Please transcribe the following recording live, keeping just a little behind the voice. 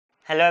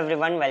Hello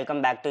everyone,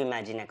 welcome back to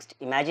Imaginext.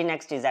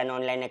 Imaginext is an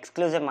online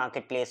exclusive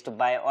marketplace to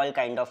buy all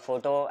kind of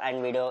photo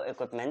and video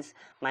equipments.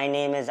 My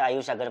name is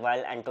Ayush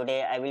Agarwal and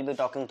today I will be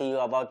talking to you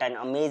about an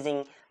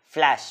amazing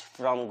flash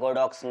from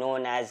Godox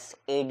known as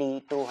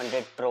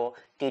AD200Pro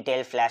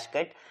TTL flash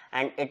kit,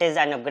 and it is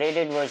an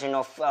upgraded version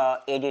of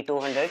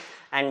AD200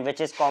 and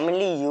which is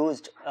commonly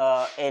used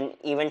in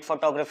event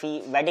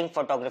photography, wedding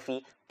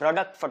photography,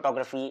 product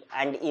photography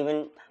and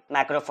even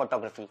macro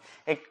photography.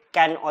 It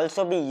can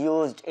also be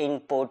used in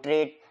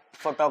portrait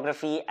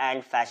photography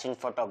and fashion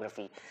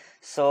photography.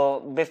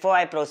 So before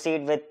I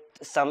proceed with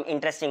some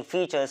interesting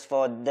features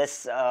for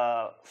this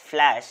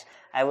flash,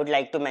 I would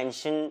like to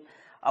mention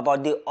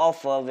about the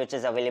offer which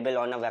is available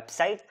on a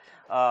website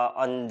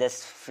on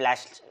this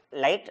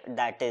flashlight,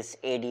 that is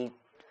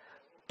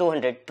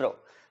AD200 Pro.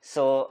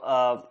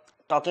 So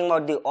talking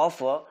about the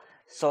offer,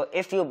 so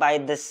if you buy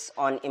this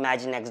on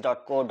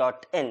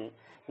imaginext.co.in,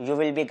 you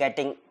will be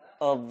getting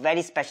a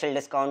very special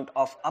discount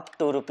of up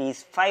to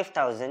rupees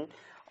 5,000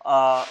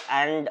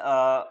 and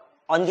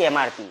on the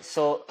MRP.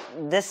 So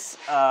this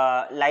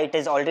light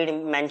is already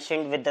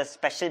mentioned with the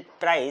special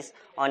price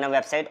on our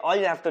website. All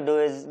you have to do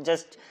is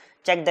just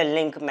check the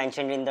link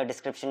mentioned in the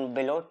description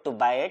below to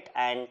buy it,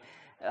 and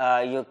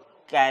you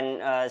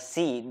can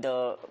see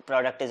the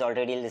product is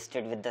already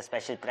listed with the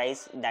special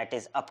price, that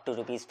is up to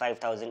rupees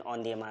 5,000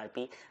 on the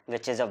MRP,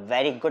 which is a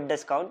very good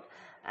discount.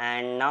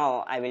 And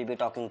now I will be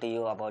talking to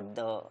you about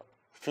the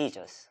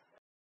features.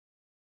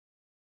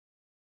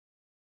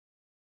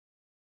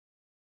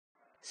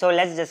 So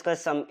let's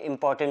discuss some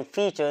important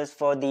features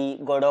for the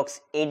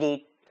Godox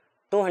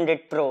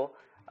AD200 Pro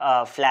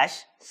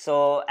flash.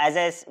 So as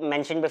I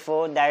mentioned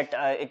before, that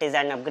it is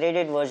an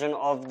upgraded version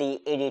of the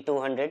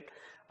AD200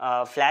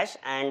 flash,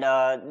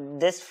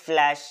 and this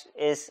flash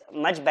is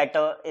much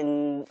better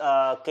in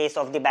case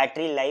of the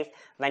battery life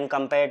when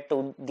compared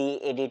to the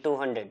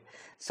AD200.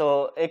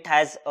 So it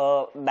has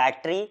a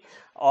battery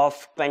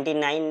of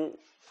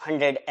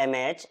 2900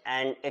 mAh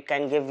and it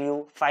can give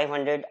you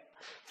 500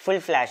 full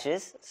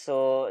flashes,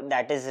 so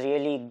that is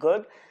really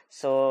good.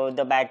 So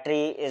the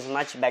battery is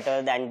much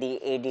better than the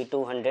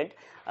AD200.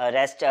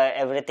 Rest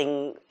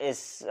everything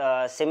is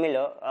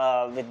similar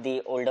with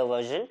the older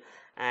version,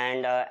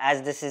 and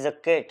as this is a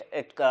kit,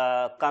 it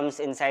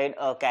comes inside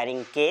a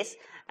carrying case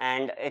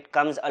and it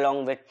comes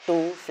along with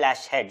two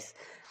flash heads,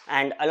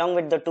 and along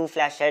with the two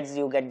flash heads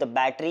you get the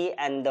battery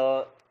and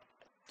the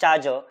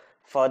charger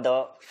for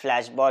the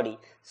flash body.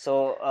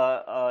 So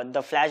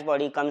the flash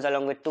body comes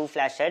along with two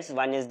flash heads.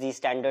 One is the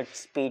standard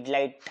speed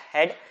light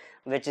head,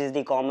 which is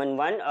the common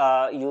one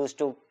used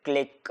to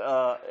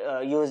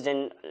used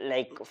in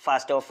like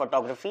faster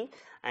photography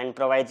and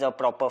provides a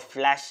proper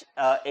flash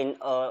in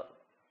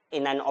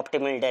an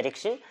optimal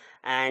direction.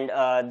 And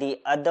the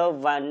other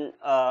one,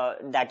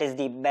 that is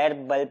the bare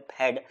bulb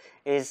head,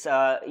 is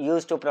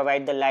used to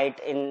provide the light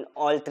in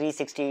all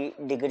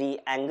 360-degree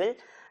angle,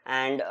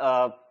 and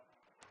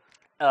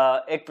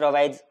it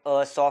provides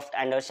a soft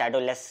and a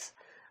shadowless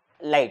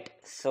light.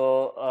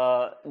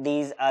 So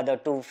these are the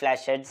two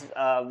flash heads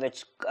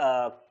which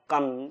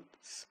comes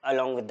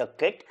along with the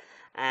kit,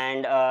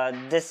 and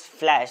this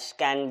flash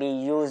can be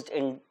used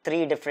in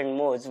three different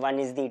modes. One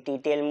is the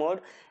TTL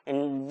mode,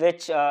 in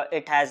which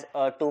it has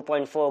a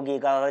 2.4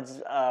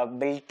 gigahertz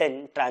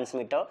built-in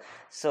transmitter,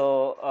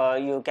 so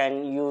you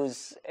can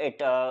use it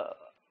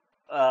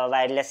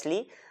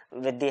wirelessly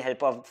with the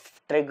help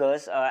of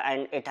triggers,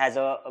 and it has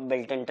a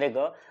built-in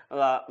trigger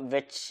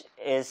which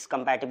is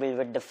compatible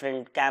with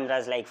different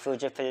cameras like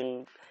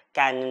Fujifilm,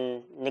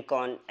 Canon,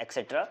 Nikon,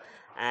 etc.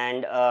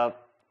 And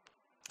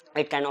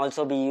it can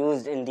also be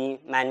used in the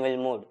manual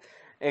mode.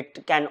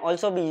 It can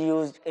also be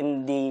used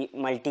in the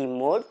multi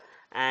mode,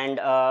 and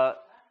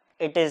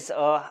it is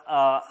a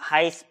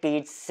high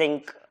speed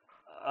sync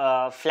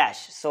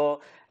flash.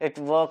 So it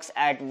works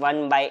at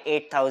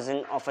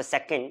 1/8000 of a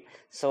second,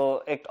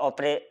 so it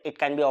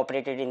can be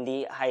operated in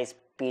the high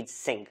speed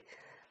sync.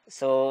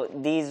 So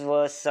these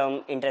were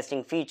some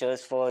interesting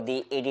features for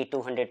the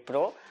AD200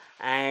 Pro,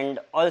 and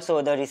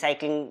also the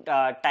recycling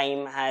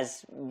time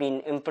has been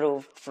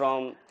improved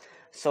from.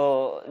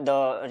 So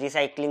the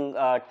recycling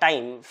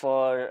time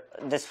for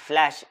this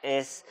flash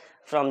is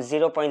from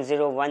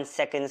 0.01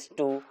 seconds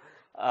to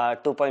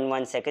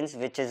 2.1 seconds,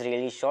 which is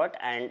really short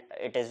and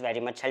it is very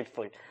much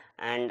helpful.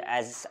 And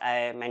as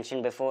I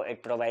mentioned before,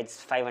 it provides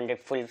 500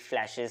 full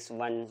flashes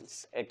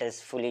once it is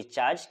fully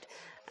charged,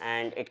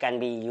 and it can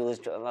be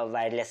used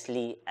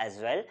wirelessly as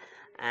well.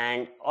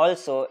 And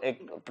also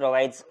it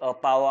provides a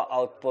power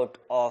output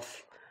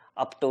of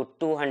up to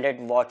 200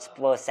 watts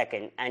per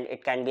second, and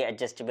it can be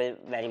adjustable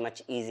very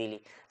much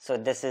easily. So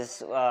this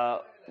is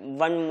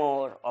one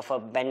more of a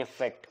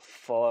benefit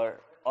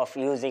of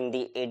using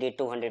the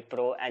AD200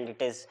 Pro, and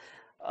it is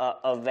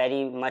a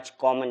very much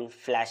common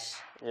flash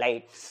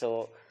light,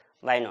 so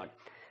why not?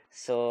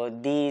 So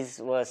these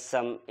were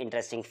some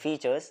interesting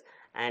features,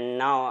 and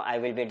now I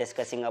will be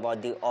discussing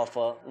about the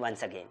offer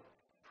once again.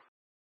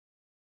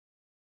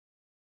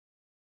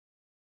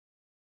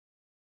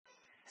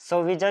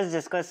 So we just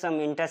discussed some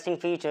interesting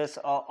features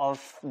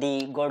of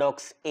the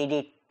Godox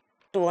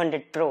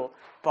AD200Pro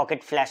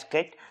Pocket Flash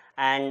Kit,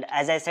 and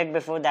as I said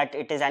before that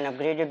it is an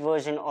upgraded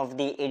version of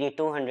the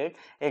AD200.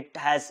 It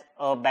has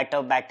a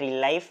better battery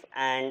life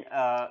and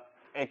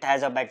it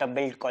has a better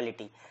build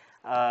quality.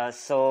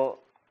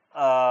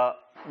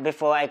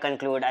 Before I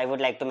conclude, I would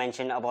like to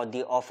mention about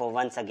the offer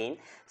once again.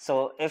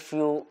 So if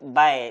you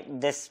buy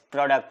this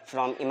product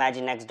from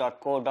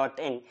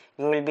imaginextofficial.co.in,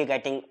 you will be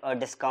getting a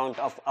discount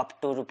of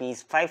up to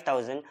rupees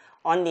 5,000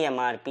 on the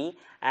MRP,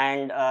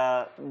 and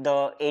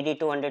the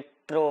AD200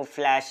 Pro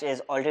Flash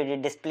is already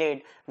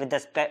displayed with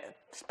the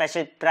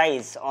special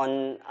price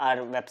on our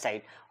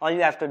website. All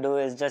you have to do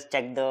is just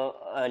check the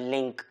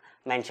link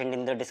mentioned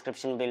in the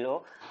description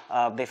below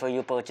before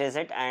you purchase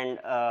it, and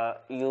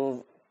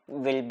you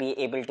will be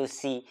able to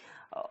see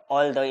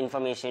all the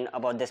information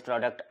about this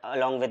product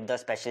along with the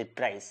special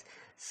price.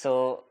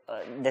 So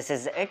this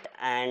is it,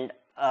 and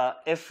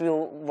if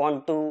you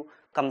want to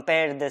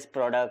compare this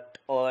product,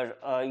 or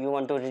you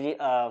want to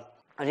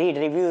read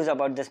reviews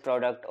about this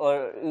product,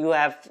 or you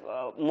have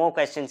more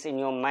questions in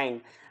your mind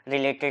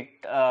related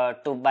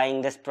to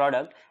buying this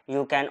product,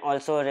 you can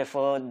also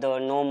refer the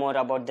know more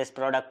about this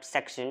product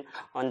section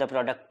on the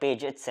product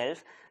page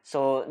itself.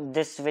 So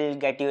this will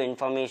get you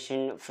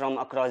information from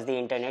across the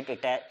internet.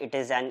 It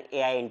is an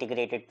AI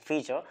integrated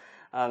feature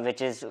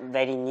which is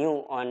very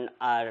new on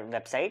our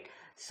website.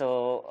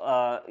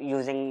 So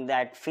using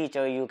that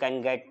feature you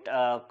can get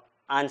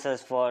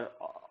answers for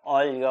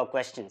all your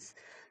questions.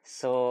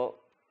 So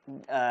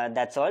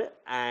that's all,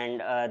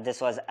 and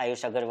this was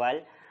Ayush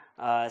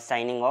Agarwal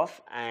signing off.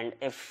 And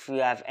if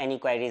you have any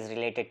queries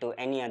related to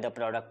any other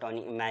product on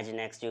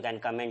Imaginext, you can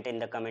comment in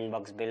the comment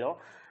box below,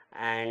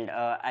 and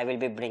I will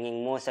be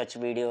bringing more such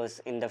videos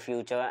in the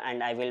future,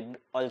 and I will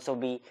also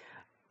be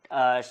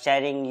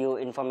sharing you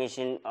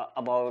information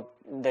about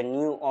the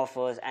new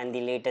offers and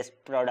the latest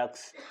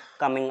products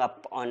coming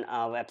up on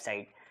our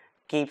website.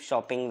 Keep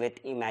shopping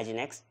with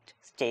Imaginext.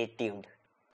 Stay tuned.